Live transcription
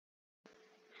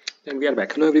And we are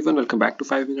back. Hello everyone, welcome back to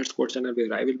 5 Minutes Code channel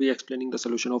where I will be explaining the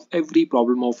solution of every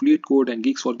problem of lead code and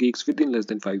geeks for geeks within less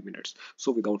than 5 minutes.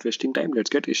 So without wasting time, let's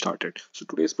get started. So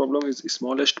today's problem is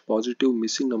smallest positive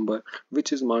missing number,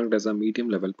 which is marked as a medium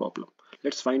level problem.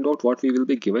 Let's find out what we will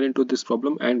be given into this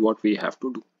problem and what we have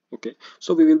to do. Okay,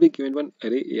 so we will be given one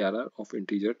array ARR of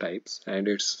integer types and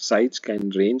its size can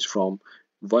range from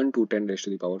 1 to 10 raised to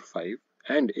the power 5,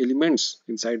 and elements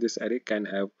inside this array can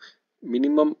have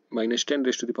minimum minus 10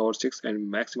 raised to the power 6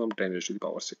 and maximum 10 raised to the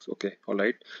power 6. Okay, all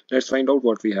right, let's find out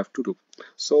what we have to do.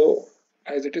 So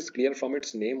as it is clear from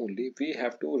its name only, we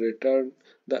have to return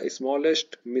the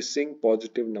smallest missing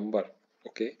positive number.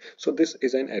 Okay, so this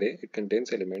is an array, it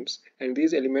contains elements and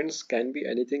these elements can be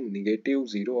anything negative,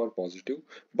 0 or positive,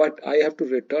 but I have to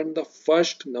return the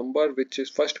first number, which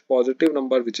is first positive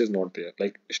number which is not there.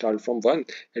 Like start from 1,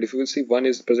 and if you will see 1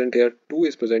 is present here, 2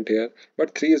 is present here,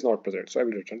 but 3 is not present, so I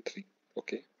will return 3.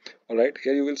 Okay, all right,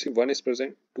 here you will see 1 is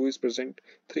present, 2 is present,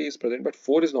 3 is present, but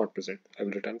 4 is not present. I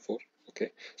will return 4.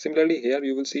 Okay, similarly here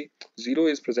you will see 0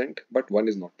 is present but 1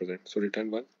 is not present, so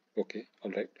return 1. Okay,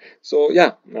 all right. So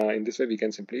yeah, in this way we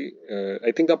can simply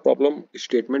I think the problem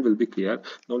statement will be clear.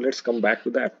 Now let's come back to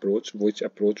the approach, which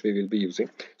approach we will be using.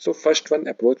 So first one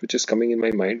approach which is coming in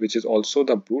my mind, which is also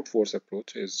the brute force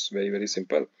approach, is very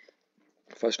simple.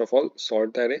 First of all,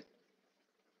 sort the array.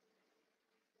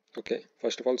 Okay,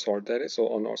 first of all, sort the array. So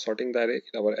on our sorting the array,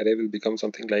 our array will become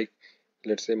something like,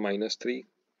 let's say, -3,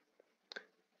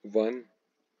 1,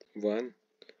 1,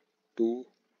 2,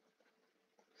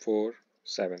 4,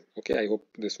 7. Okay, I hope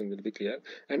this one will be clear.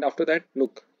 And after that,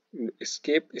 look,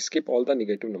 skip all the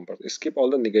negative numbers, skip all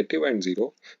the negative and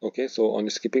 0. Okay, so on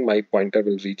skipping, my pointer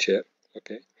will reach here.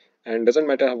 Okay, and doesn't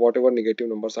matter whatever negative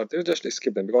numbers are there, just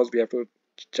skip them because we have to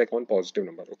check on positive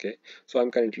number. Okay, so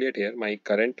I'm currently at here,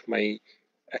 my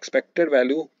expected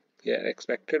value, yeah,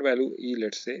 expected value e,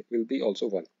 let's say, will be also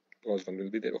 1 because 1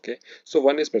 will be there. Okay, so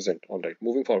 1 is present. All right,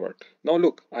 moving forward. Now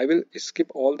look, I will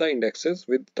skip all the indexes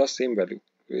with the same value.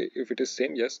 If it is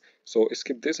same, yes, so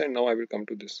skip this and now I will come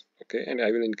to this. Okay, and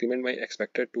I will increment my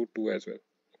expected to 2 as well.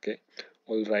 Okay,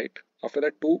 all right, after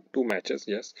that 2 matches,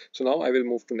 yes, so now I will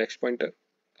move to next pointer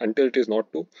until it is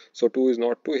not 2. So 2 is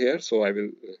not 2 here, so I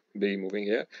will be moving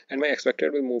here and my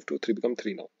expected will move to 3, become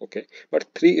 3 now. Okay, but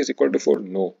 3 is equal to 4,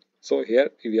 no. So here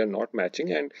we are not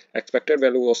matching and expected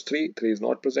value was 3, 3 is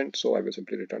not present, so I will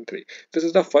simply return 3. This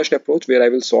is the first approach where I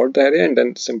will sort the array and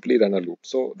then simply run a loop.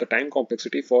 So the time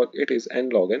complexity for it is n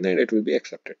log n and it will be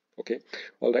accepted. Okay,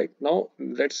 all right, now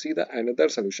let's see the another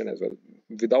solution as well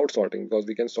without sorting, because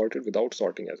we can sort it without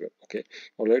sorting as well. Okay,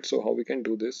 all right, so how we can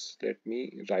do this, let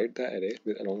me write the array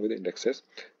with along with the indexes.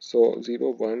 So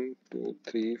 0, 1, 2,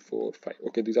 3, 4, 5.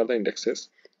 Okay, these are the indexes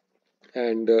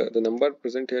and the number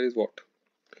present here is what,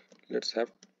 let's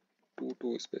have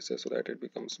two spaces so that it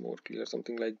becomes more clear,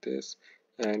 something like this.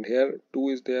 And here 2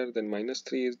 is there, then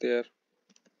 -3 is there,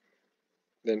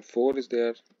 then 4 is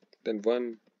there, then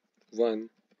 1, 1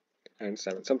 and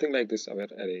 7, something like this our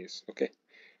array is. Okay,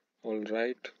 all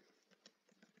right.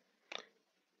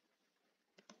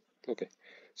 Okay,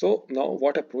 so now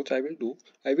what approach I will do,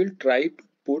 I will try to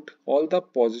put all the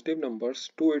positive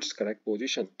numbers to its correct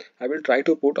position. I will try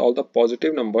to put all the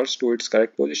positive numbers to its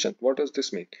correct position. What does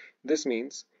this mean? This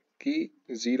means key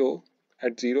 0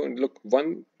 at 0 and look,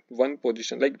 one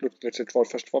position, like look, let's say for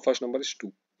first number is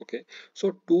 2. Okay,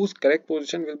 so 2's correct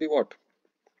position will be what?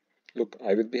 Look,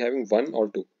 I will be having 1 or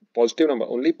 2 positive number,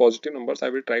 only positive numbers I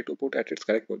will try to put at its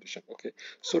correct position. Okay,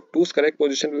 so 2's correct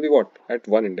position will be what? At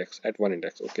one index, at one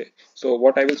index. Okay, so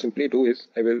what I will simply do is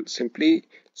I will simply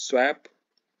swap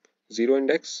 0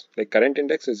 index, like current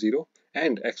index is 0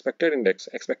 and expected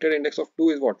index of 2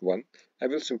 is what, 1. I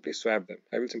will simply swap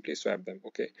them,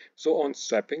 Okay, so on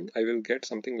swapping I will get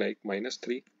something like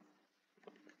 -3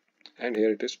 and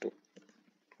here it is 2.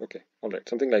 Okay, all right,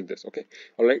 something like this. Okay,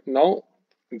 all right, now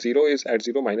 0 is at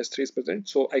 0, -3 is present,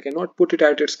 so I cannot put it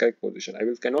at its correct position. I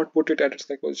will cannot put it at its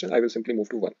correct position. I will simply move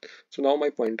to 1. So now my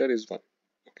pointer is 1.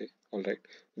 Okay, all right,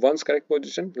 1's correct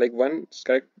position, like 1's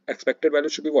correct expected value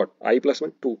should be what, I plus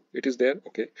 1, 2. It is there.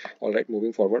 Okay, all right,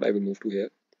 moving forward I will move to here,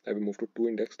 I will move to 2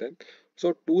 index then.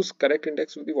 So 2's correct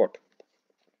index will be what,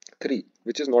 3,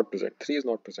 which is not present. 3 is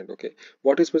not present. Okay,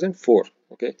 what is present, 4.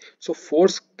 Okay, so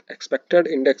 4's expected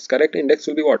index, correct index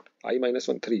will be what, I minus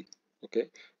 1, 3. Okay,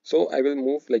 so I will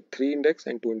move like 3 index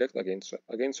and 2 index,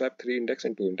 again swap 3 index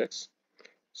and 2 index,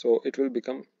 so it will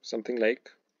become something like,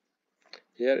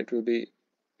 here it will be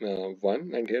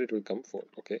 1 and here it will come 4.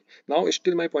 Okay, now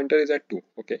still my pointer is at 2.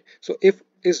 Okay, so if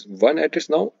is 1 at its,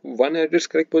 now 1 at its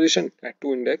correct position at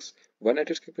 2 index, 1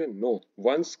 at its correct position, no,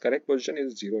 1's correct position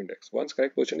is 0 index, 1's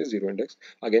correct position is 0 index.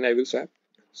 Again I will swap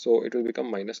So it will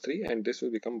become minus 3 and this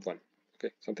will become 1.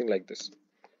 Okay, something like this.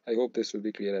 I hope this will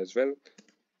be clear as well.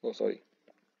 Oh, sorry.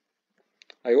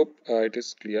 I hope it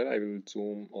is clear. I will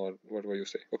zoom or whatever you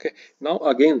say. Okay. Now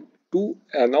again, 2,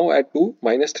 now at 2,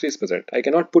 minus 3 is present. I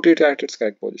cannot put it at its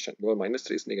correct position because minus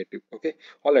 3 is negative. Okay.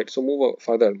 Alright. So move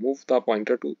further. Move the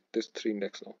pointer to this 3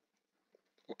 index now.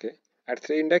 Okay. At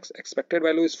 3 index, expected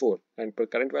value is 4 and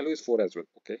current value is 4 as well.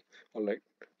 Okay. Alright.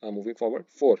 Moving forward,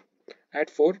 4. At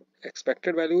 4,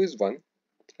 expected value is 1.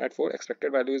 At 4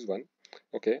 expected value is 1.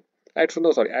 Okay. At 4,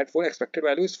 no, sorry, at 4 expected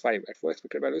value is 5. At 4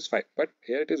 expected value is 5, but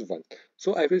here it is 1.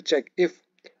 So I will check if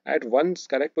at 1's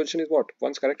correct position is what?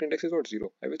 1's correct index is what?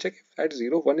 0. I will check if at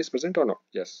 0 1 is present or not.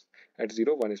 Yes, at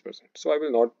 0 1 is present. So I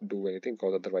will not do anything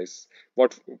because otherwise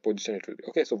what position it will be.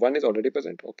 Okay, so 1 is already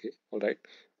present. Okay, alright.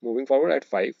 Moving forward at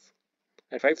 5.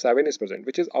 At 5 7 is present,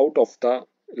 which is out of the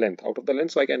length,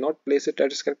 so I cannot place it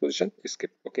at its correct position.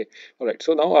 Skip. Okay, all right.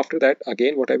 So now after that,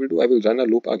 again what I will do, I will run a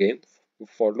loop again,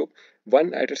 for loop.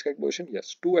 1 at its correct position,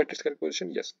 yes. 2 at its correct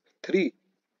position, yes. 3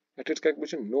 at its correct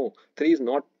position, no. 3 is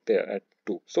not there at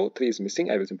 2, so 3 is missing.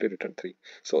 I will simply return 3.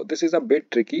 So this is a bit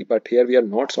tricky, but here we are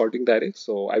not sorting the array,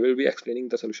 so I will be explaining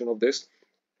the solution of this.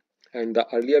 And the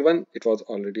earlier one, it was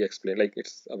already explained, like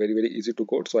it's a very easy to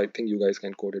code, so I think you guys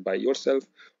can code it by yourself.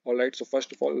 All right, so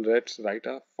first of all, let's write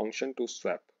a function to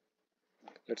swap.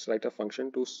 Let's write a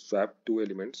function to swap two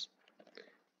elements.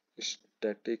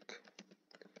 Static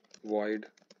void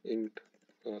int,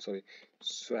 sorry,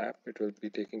 swap. It will be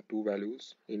taking two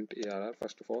values, int arr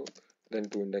first of all, then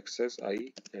two indexes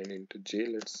I and int j,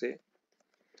 let's say.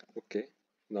 Okay,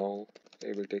 now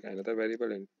I will take another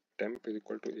variable, and temp is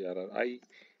equal to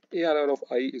arr of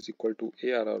I is equal to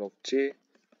arr of j,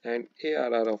 and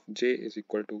arr of j is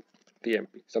equal to tmp,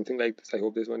 something like this. I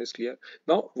hope this one is clear.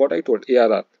 Now what I told,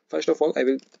 arr, first of all I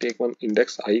will take one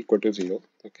index I equal to 0.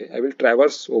 Okay, I will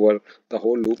traverse over the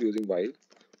whole loop using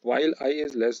while I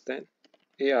is less than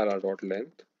arr dot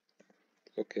length.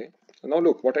 Okay, now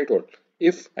look what I told.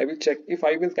 If I will check if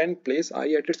I will can place I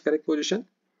at its correct position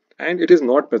and it is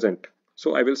not present,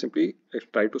 so I will simply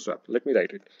try to swap. Let me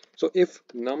write it. So if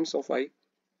nums of I,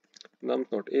 nums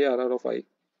not arr of I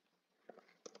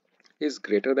is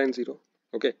greater than 0,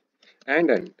 okay,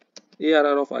 and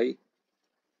arr of I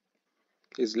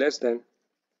is less than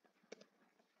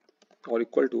or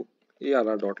equal to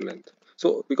arr dot length.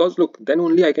 So because look, then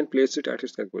only I can place it at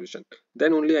its correct position.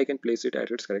 Then only I can place it at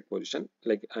its correct position.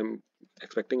 Like I'm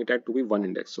expecting it at to be one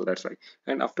index, so that's why.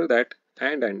 And after that,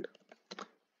 and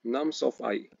nums of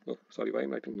I, oh, sorry, why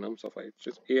am I writing nums of I? It's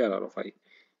just arr of I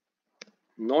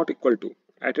not equal to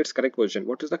at its correct position.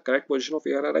 What is the correct position of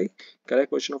arri?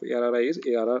 Correct position of arri is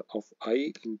arr of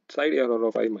I inside arr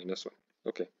of I minus 1.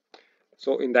 Okay,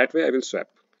 so in that way I will swap.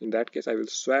 In that case I will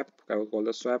swap, I will call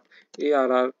the swap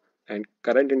arr, and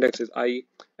current index is I,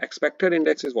 expected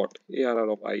index is what? Arr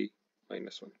of I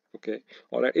minus 1. Okay,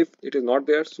 alright, if it is not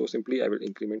there, so simply I will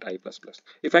increment I plus plus.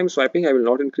 If I'm swapping, I will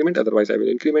not increment, otherwise I will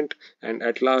increment. And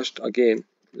at last again,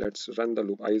 let's run the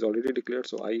loop. I is already declared,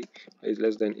 so I is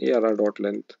less than arr dot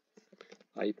length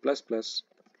I plus plus.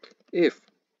 If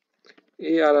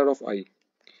arr of I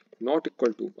not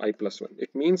equal to I plus 1,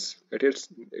 it means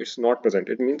it's not present.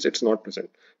 It means it's not present.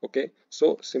 Okay,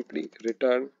 so simply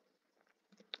return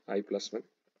I plus 1.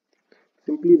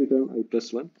 Simply return I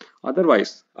plus 1.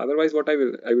 Otherwise what I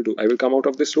will do, I will come out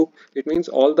of this loop. It means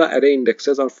all the array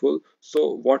indexes are full,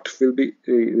 so what will be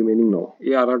remaining now?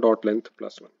 arr dot length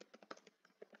plus 1.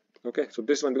 Okay, so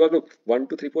this one, because look, 1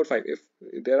 2 3 4 5, if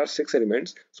there are 6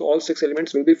 elements, so all 6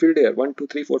 elements will be filled here. 1 2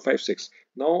 3 4 5 6.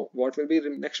 Now what will be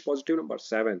the next positive number?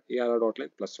 7. arr dot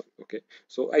length plus 1. Okay,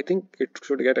 so I think it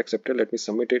should get accepted. Let me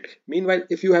submit it. Meanwhile,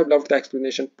 if you have loved the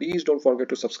explanation, please don't forget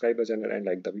to subscribe the channel and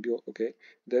like the video. Okay,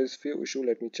 there is few issue.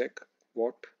 Let me check.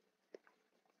 What?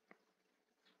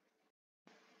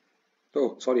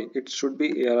 Oh, sorry, it should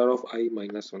be arr of I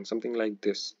minus 1, something like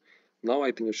this. Now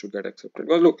I think it should get accepted.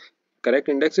 Because look, correct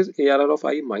index is arr of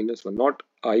I minus 1, not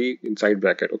I inside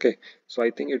bracket. Okay, so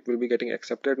I think it will be getting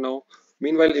accepted now.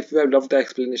 Meanwhile, if you have loved the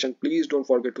explanation, please don't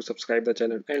forget to subscribe the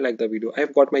channel and like the video. I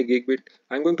have got my gig bit.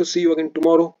 I'm going to see you again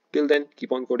tomorrow. Till then,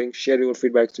 keep on coding, share your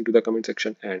feedbacks into the comment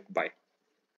section, and bye.